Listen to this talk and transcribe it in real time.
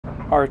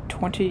our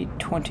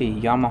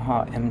 2020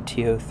 Yamaha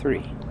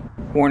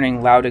MT03.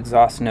 Warning, loud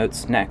exhaust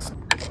notes next.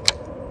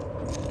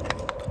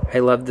 I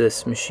love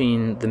this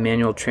machine. The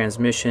manual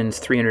transmission's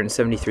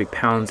 373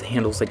 pounds,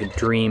 handles like a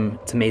dream.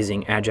 It's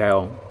amazing,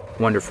 agile,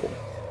 wonderful.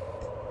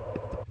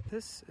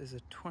 This is a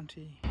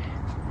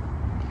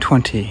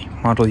 2020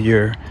 model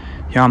year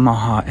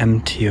Yamaha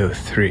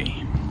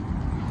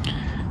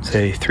MT03. It's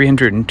a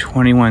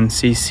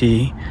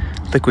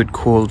 321cc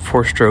liquid-cooled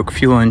 4-stroke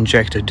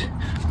fuel-injected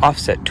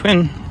offset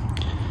twin.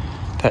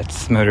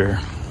 That's the motor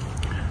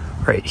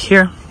right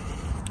here.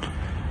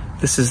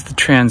 This is the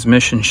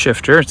transmission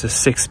shifter. It's a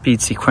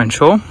 6-speed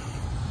sequential.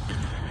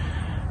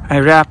 I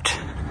wrapped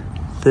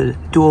the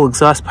dual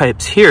exhaust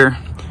pipes here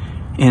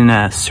in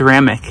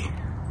ceramic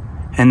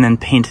and then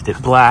painted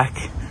it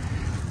black.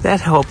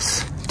 That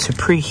helps to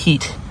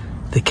preheat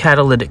the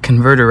catalytic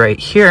converter right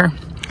here.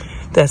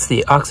 That's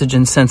the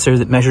oxygen sensor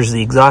that measures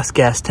the exhaust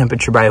gas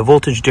temperature by a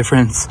voltage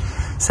difference,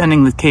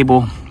 sending the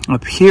cable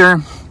up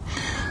here.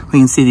 We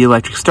can see the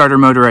electric starter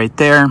motor right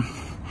there.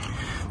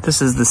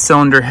 This is the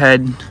cylinder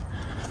head.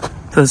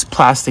 Those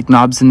plastic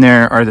knobs in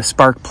there are the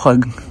spark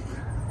plug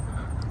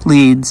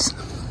leads.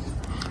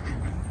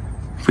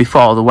 If we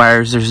follow the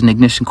wires, there's an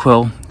ignition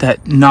coil.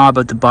 That knob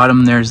at the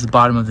bottom there is the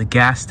bottom of the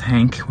gas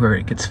tank where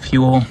it gets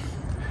fuel.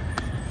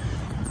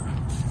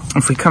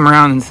 If we come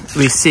around,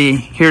 we see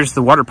here's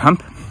the water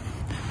pump.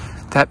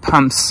 That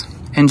pumps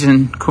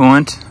engine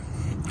coolant.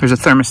 There's a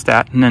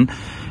thermostat, and then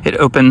it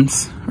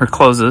opens or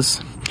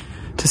closes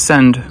to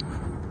send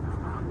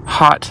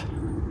hot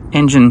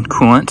engine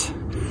coolant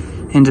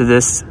into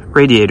this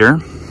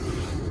radiator.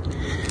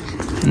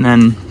 And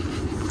then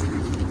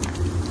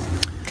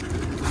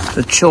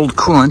the chilled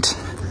coolant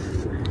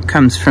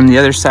comes from the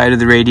other side of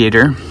the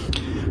radiator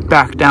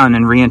back down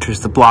and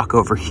re-enters the block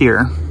over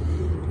here.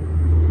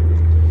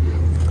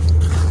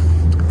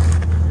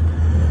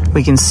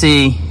 We can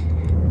see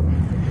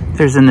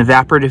there's an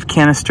evaporative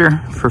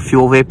canister for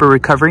fuel vapor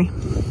recovery.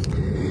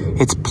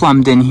 It's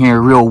plumbed in here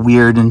real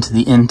weird into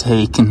the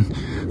intake and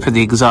for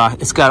the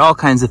exhaust. It's got all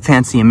kinds of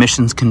fancy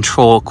emissions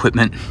control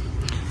equipment.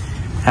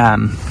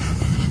 Down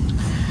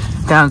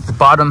at the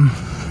bottom,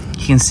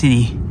 you can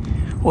see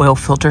the oil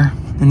filter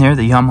in there,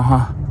 the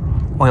Yamaha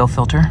oil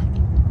filter.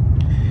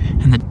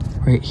 And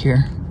right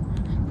here,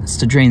 that's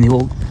to drain the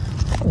old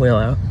oil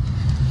out.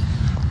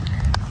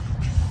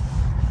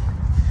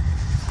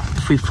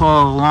 If we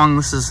follow along,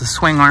 this is the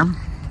swing arm.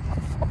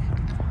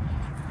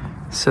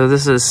 So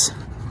this is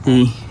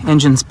the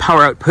engine's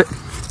power output.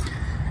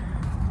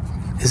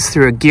 Is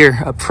through a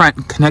gear up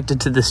front connected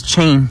to this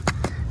chain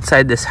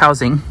inside this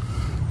housing.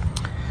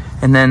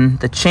 And then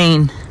the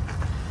chain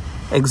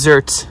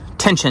exerts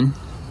tension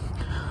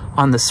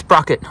on the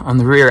sprocket on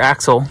the rear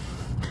axle.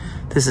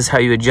 This is how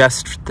you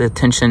adjust the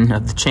tension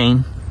of the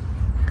chain.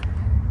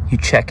 You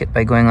check it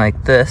by going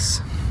like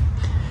this.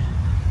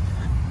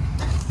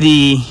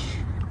 The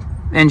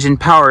engine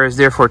power is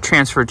therefore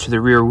transferred to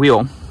the rear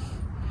wheel.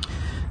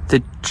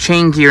 The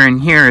chain gear in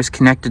here is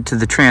connected to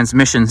the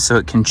transmission so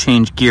it can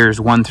change gears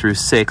 1 through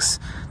 6.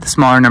 The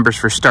smaller numbers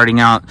for starting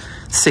out,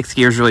 6th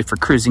gear is really for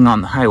cruising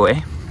on the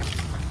highway.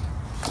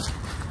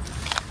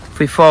 If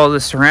we follow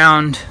this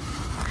around,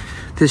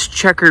 this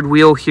checkered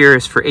wheel here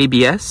is for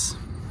ABS.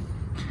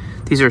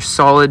 These are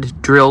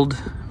solid drilled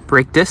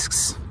brake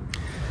discs.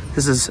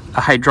 This is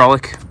a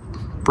hydraulic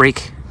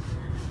brake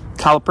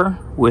caliper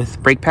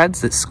with brake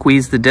pads that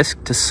squeeze the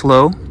disc to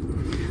slow.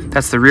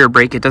 That's the rear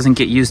brake. It doesn't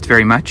get used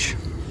very much.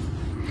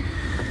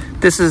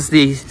 This is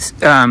the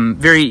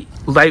very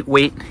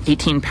lightweight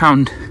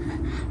 18-pound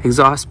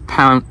exhaust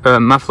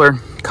muffler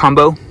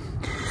combo.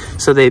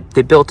 So they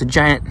built a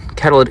giant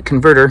catalytic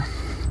converter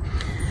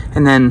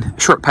and then a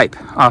short pipe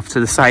off to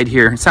the side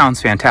here. It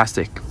sounds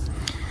fantastic.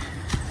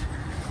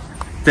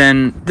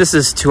 Then this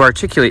is to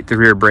articulate the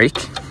rear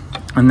brake,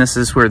 and this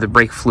is where the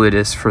brake fluid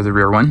is for the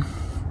rear one.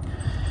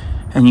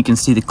 And you can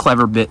see the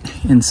clever bit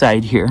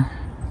inside here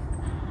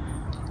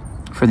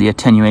for the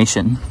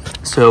attenuation.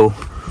 So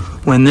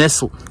when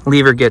this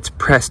lever gets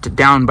pressed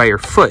down by your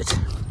foot,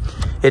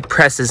 it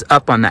presses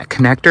up on that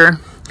connector,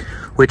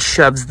 which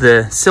shoves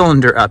the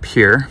cylinder up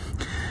here,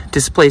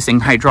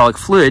 displacing hydraulic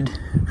fluid,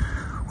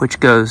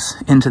 which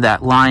goes into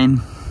that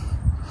line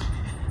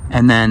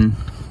and then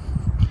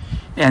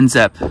ends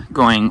up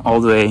going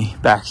all the way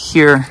back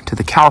here to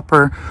the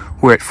caliper,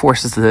 where it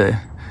forces the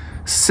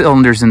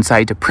cylinders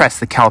inside to press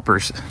the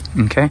calipers.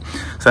 Okay,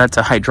 so that's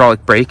a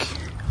hydraulic brake.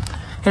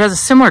 It has a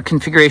similar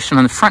configuration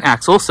on the front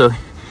axle. So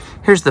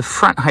here's the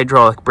front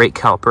hydraulic brake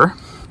caliper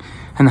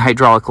and the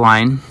hydraulic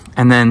line,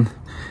 and then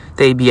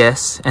the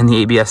ABS and the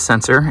ABS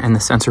sensor and the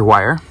sensor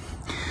wire.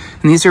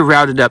 And these are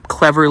routed up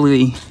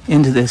cleverly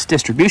into this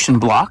distribution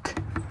block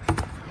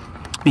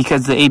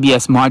because the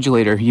ABS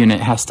modulator unit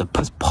has to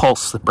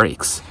pulse the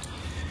brakes.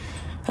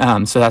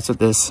 So that's what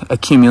this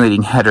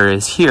accumulating header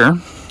is here.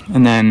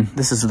 And then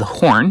this is the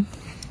horn.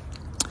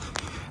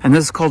 And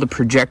this is called a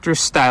projector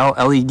style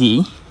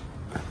LED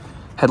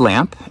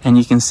headlamp. And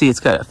you can see it's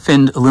got a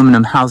finned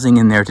aluminum housing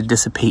in there to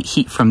dissipate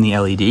heat from the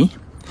LED.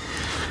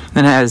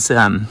 Then it has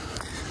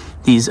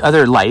these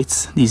other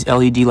lights, these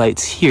LED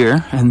lights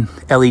here, and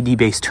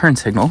LED-based turn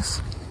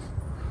signals.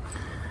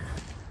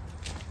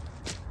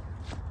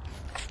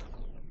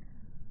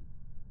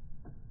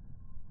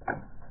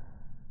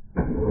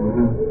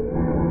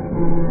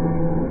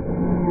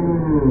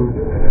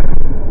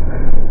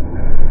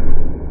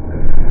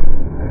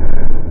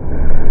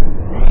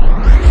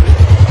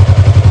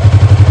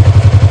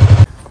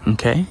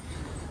 Okay,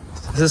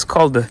 so this is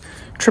called the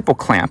triple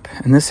clamp,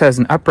 and this has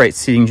an upright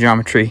seating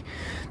geometry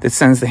that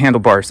sends the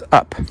handlebars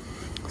up,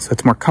 so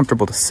it's more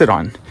comfortable to sit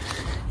on.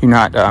 You're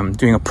not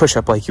doing a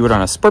push-up like you would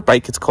on a sport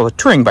bike. It's called a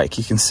touring bike.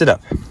 You can sit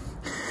up.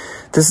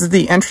 This is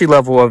the entry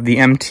level of the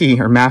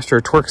MT, or Master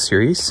of Torque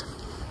series.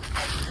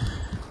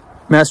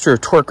 Master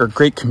of Torque are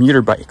great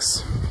commuter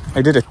bikes.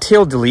 I did a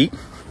tail delete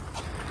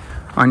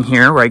on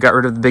here where I got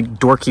rid of the big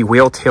dorky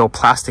whale tail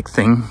plastic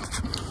thing,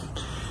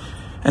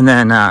 and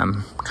then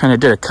kind of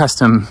did a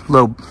custom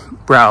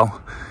low-brow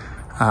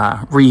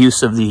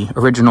reuse of the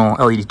original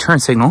LED turn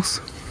signals.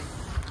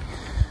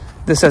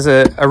 This has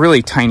a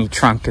really tiny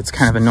trunk. It's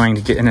kind of annoying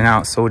to get in and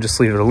out, so we'll just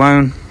leave it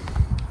alone.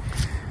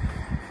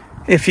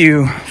 If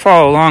you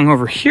follow along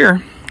over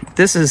here,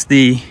 this is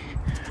the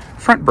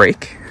front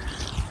brake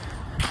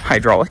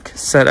hydraulic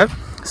setup.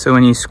 So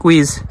when you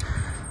squeeze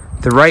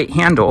the right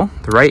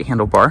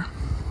handlebar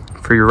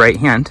for your right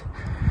hand,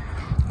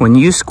 when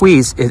you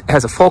squeeze, it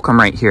has a fulcrum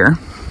right here.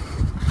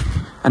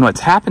 And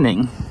what's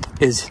happening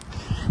is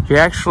you're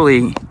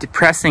actually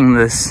depressing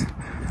this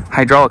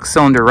hydraulic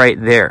cylinder right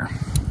there.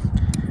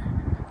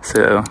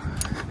 So,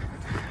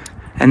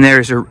 and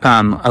there's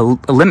a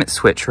limit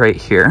switch right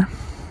here,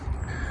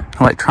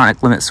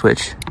 electronic limit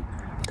switch.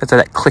 That's what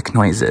that click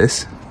noise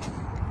is.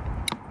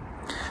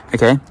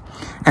 Okay,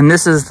 and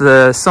this is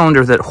the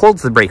cylinder that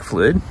holds the brake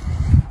fluid,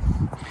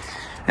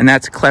 and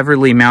that's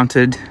cleverly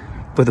mounted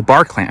with a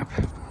bar clamp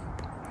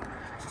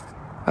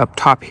up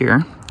top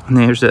here, and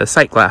there's a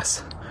sight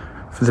glass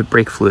for the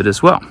brake fluid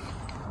as well.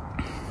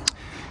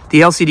 The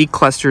LCD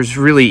cluster is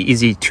really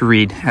easy to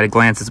read at a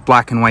glance. It's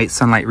black and white,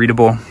 sunlight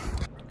readable.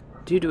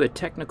 Due to a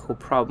technical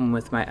problem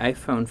with my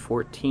iPhone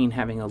 14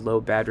 having a low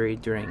battery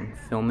during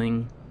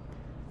filming,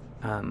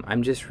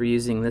 I'm just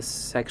reusing this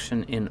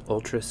section in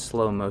ultra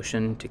slow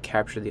motion to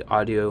capture the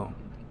audio.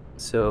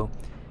 So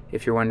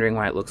if you're wondering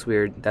why it looks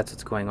weird, that's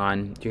what's going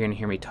on. You're going to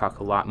hear me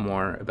talk a lot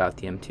more about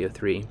the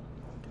MT03.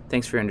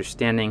 Thanks for your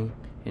understanding.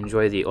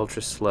 Enjoy the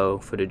ultra slow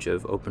footage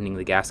of opening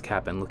the gas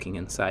cap and looking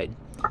inside.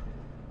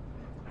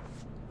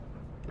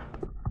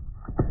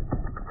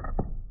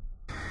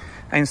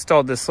 I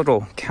installed this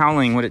little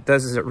cowling. What it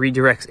does is it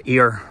redirects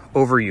air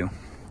over you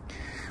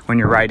when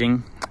you're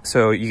riding,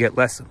 so you get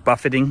less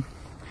buffeting,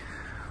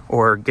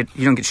 or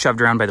you don't get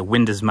shoved around by the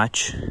wind as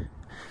much.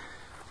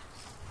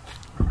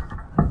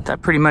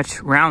 That pretty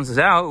much rounds it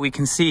out. We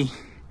can see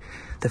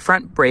the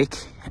front brake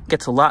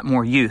gets a lot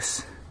more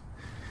use.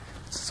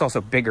 It's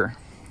also bigger.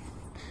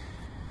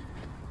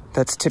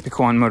 That's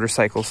typical on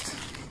motorcycles.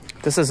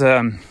 This is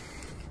the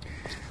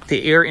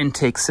air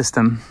intake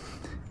system.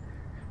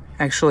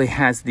 Actually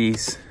has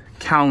these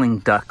cowling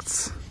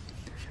ducts.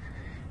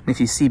 And if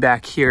you see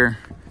back here,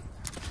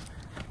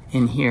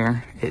 in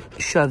here, it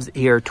shoves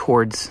air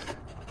towards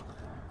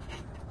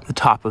the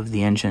top of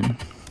the engine.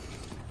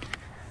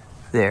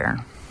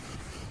 There.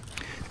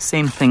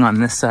 Same thing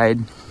on this side.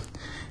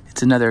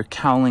 It's another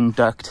cowling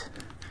duct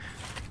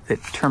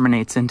that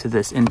terminates into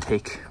this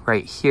intake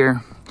right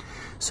here.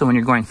 So when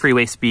you're going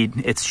freeway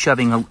speed, it's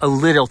shoving a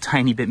little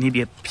tiny bit,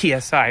 maybe a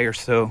PSI or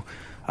so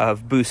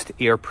of boost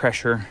air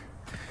pressure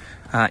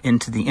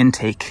into the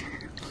intake,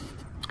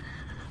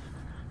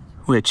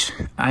 which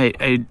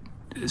I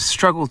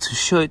struggle to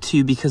show it to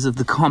you because of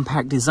the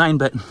compact design,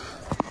 but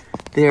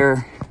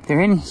they're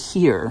in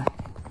here,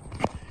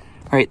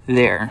 right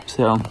there.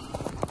 So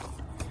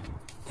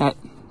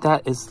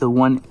that is the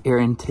one air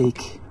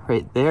intake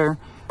right there,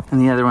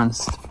 and the other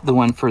one's the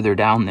one further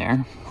down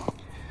there.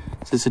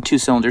 So it's a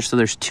 2-cylinder, so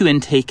there's 2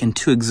 intake and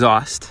 2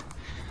 exhaust.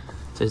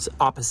 So it's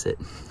opposite.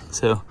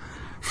 So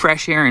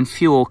fresh air and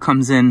fuel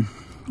comes in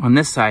on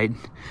this side,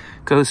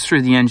 goes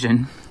through the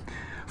engine,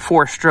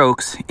 4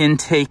 strokes,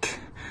 intake,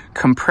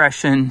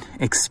 compression,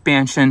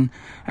 expansion,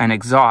 and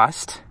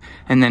exhaust,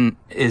 and then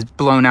is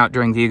blown out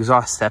during the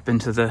exhaust step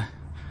into the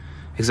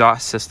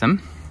exhaust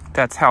system.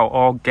 That's how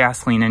all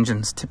gasoline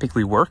engines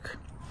typically work.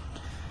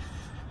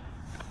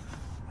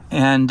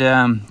 And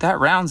that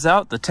rounds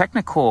out the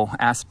technical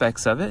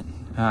aspects of it.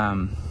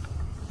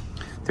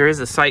 There is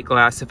a sight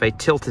glass. If I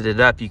tilted it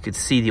up, you could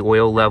see the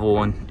oil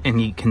level,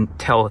 and you can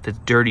tell if it's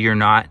dirty or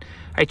not.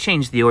 I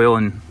change the oil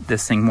in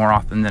this thing more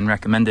often than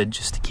recommended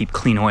just to keep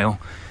clean oil,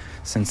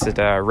 since it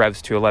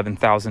revs to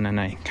 11,000, and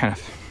I kind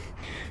of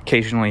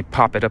occasionally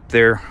pop it up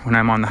there when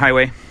I'm on the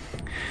highway.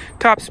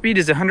 Top speed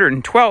is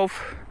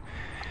 112.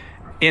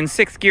 In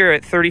 6th gear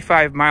at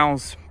 35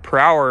 miles per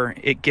hour,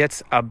 it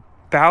gets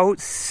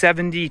about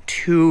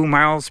 72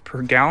 miles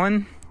per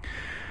gallon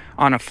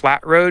on a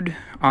flat road.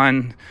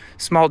 On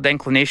small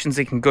declinations,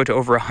 it can go to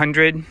over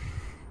 100.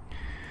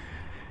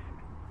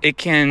 It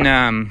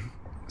can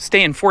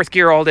stay in fourth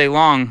gear all day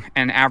long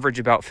and average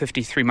about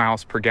 53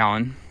 miles per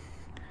gallon.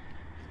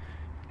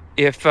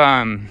 If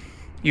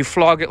you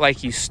flog it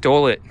like you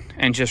stole it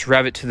and just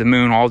rev it to the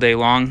moon all day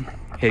long,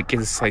 it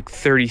gives like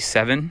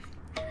 37.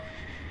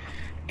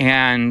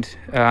 And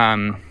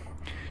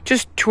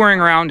just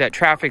touring around at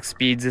traffic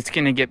speeds, it's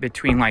going to get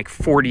between like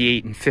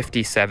 48 and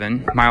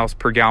 57 miles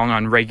per gallon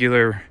on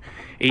regular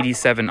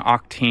 87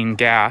 octane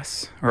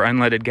gas or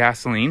unleaded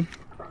gasoline.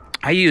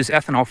 I use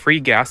ethanol-free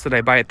gas that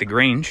I buy at the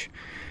Grange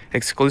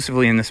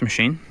exclusively in this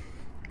machine.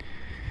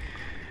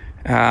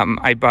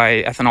 I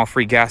buy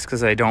ethanol-free gas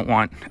because I don't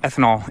want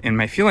ethanol in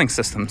my fueling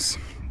systems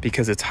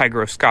because it's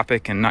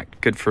hygroscopic and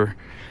not good for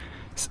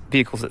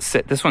vehicles that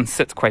sit. This one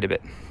sits quite a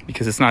bit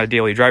because it's not a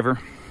daily driver.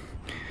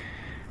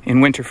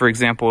 In winter, for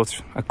example,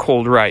 it's a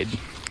cold ride.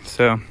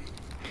 So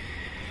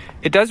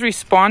it does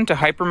respond to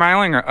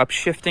hypermiling or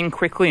upshifting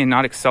quickly and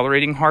not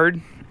accelerating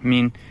hard. I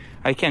mean,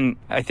 I think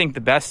the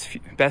best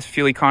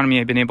fuel economy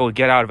I've been able to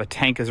get out of a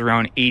tank is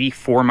around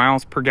 84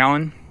 miles per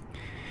gallon.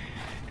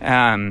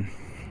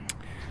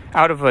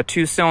 Out of a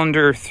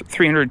 2-cylinder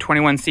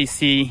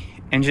 321cc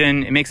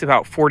engine, it makes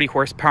about 40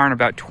 horsepower and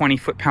about 20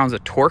 foot-pounds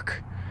of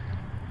torque.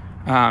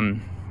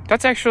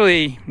 That's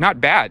actually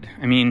not bad.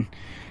 I mean,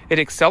 it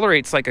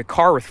accelerates like a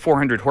car with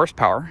 400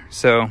 horsepower.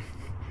 So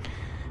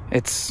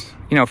it's,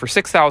 you know, for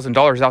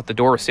 $6,000 out the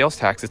door with sales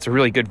tax, it's a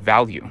really good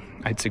value.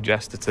 I'd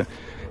suggest it's an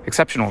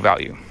exceptional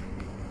value.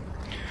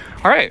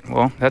 All right,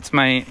 well, that's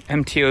my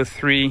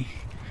MT03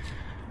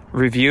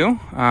 review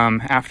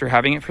after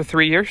having it for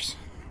 3 years.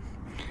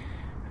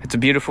 It's a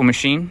beautiful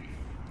machine.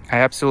 I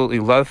absolutely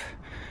love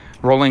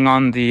rolling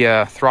on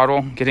the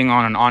throttle, getting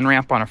on an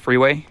on-ramp on a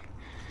freeway.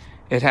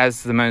 It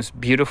has the most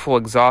beautiful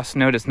exhaust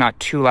note. It's not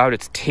too loud,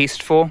 it's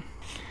tasteful.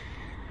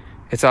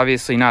 It's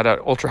obviously not an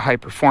ultra-high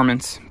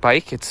performance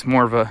bike. It's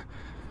more of a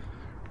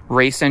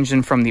race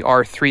engine from the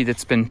R3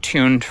 that's been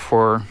tuned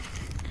for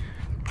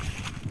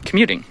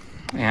commuting.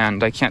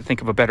 And I can't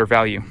think of a better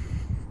value.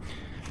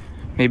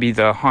 Maybe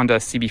the Honda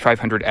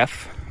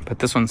CB500F, but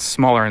this one's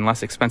smaller and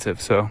less expensive,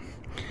 so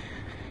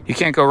you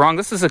can't go wrong.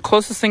 This is the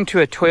closest thing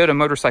to a Toyota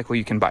motorcycle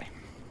you can buy.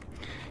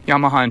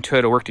 Yamaha and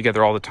Toyota work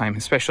together all the time,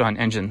 especially on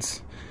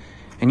engines.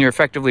 And you're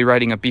effectively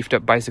riding a beefed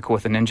up bicycle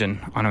with an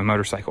engine on a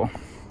motorcycle.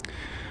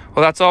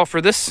 Well, that's all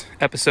for this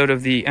episode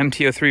of the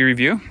MT03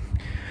 review.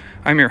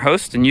 I'm your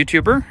host and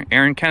YouTuber,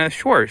 Aaron Kenneth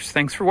Schwartz.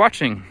 Thanks for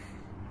watching.